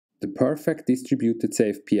The perfect distributed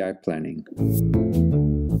safe PI planning.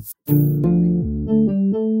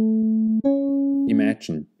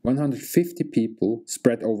 Imagine 150 people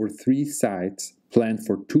spread over 3 sites, planned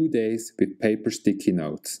for 2 days with paper sticky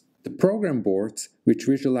notes. The program boards, which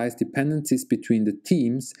visualize dependencies between the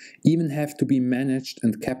teams, even have to be managed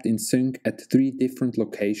and kept in sync at 3 different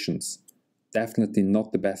locations. Definitely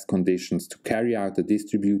not the best conditions to carry out a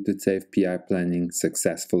distributed safe PI planning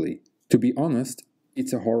successfully. To be honest,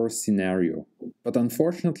 it's a horror scenario. But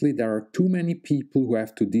unfortunately, there are too many people who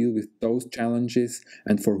have to deal with those challenges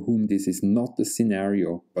and for whom this is not a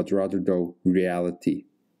scenario, but rather the reality.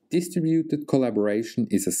 Distributed collaboration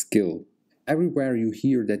is a skill. Everywhere you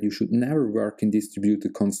hear that you should never work in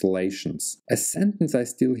distributed constellations. A sentence I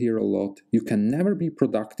still hear a lot: you can never be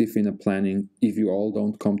productive in a planning if you all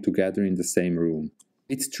don't come together in the same room.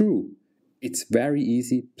 It's true. It's very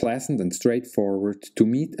easy, pleasant and straightforward to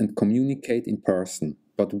meet and communicate in person.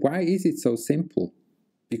 But why is it so simple?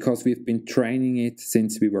 Because we've been training it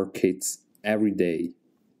since we were kids, every day.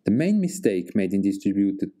 The main mistake made in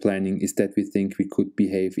distributed planning is that we think we could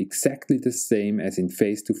behave exactly the same as in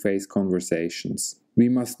face-to-face conversations. We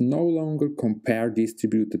must no longer compare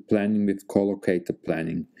distributed planning with collocated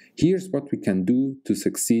planning. Here's what we can do to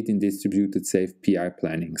succeed in distributed safe PI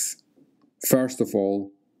plannings. First of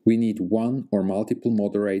all, we need one or multiple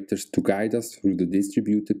moderators to guide us through the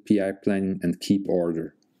distributed PI planning and keep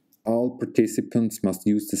order. All participants must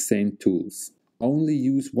use the same tools. Only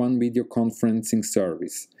use one video conferencing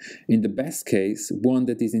service. In the best case, one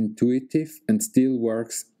that is intuitive and still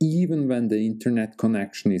works even when the internet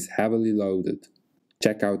connection is heavily loaded.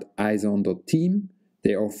 Check out eyezone.team.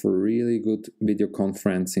 They offer really good video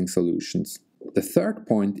conferencing solutions. The third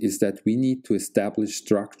point is that we need to establish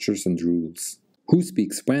structures and rules. Who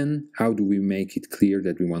speaks when? How do we make it clear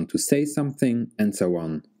that we want to say something? And so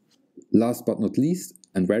on. Last but not least,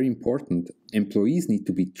 and very important, employees need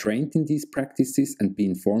to be trained in these practices and be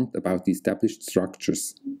informed about the established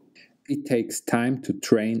structures. It takes time to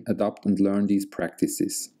train, adopt and learn these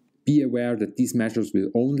practices. Be aware that these measures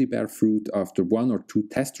will only bear fruit after 1 or 2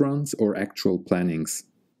 test runs or actual plannings.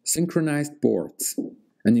 Synchronized boards.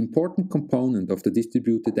 An important component of the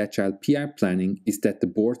distributed agile PI planning is that the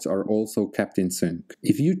boards are also kept in sync.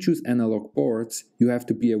 If you choose analog boards, you have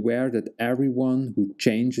to be aware that everyone who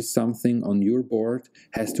changes something on your board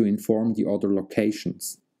has to inform the other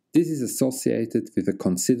locations. This is associated with a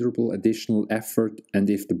considerable additional effort, and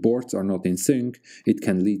if the boards are not in sync, it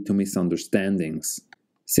can lead to misunderstandings.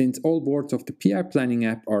 Since all boards of the PI planning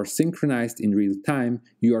app are synchronized in real time,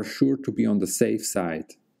 you are sure to be on the safe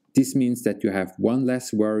side. This means that you have one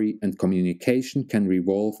less worry and communication can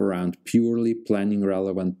revolve around purely planning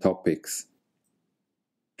relevant topics.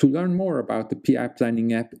 To learn more about the PI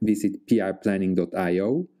Planning app, visit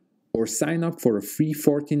piplanning.io or sign up for a free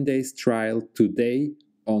 14 days trial today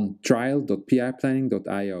on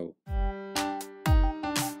trial.piplanning.io.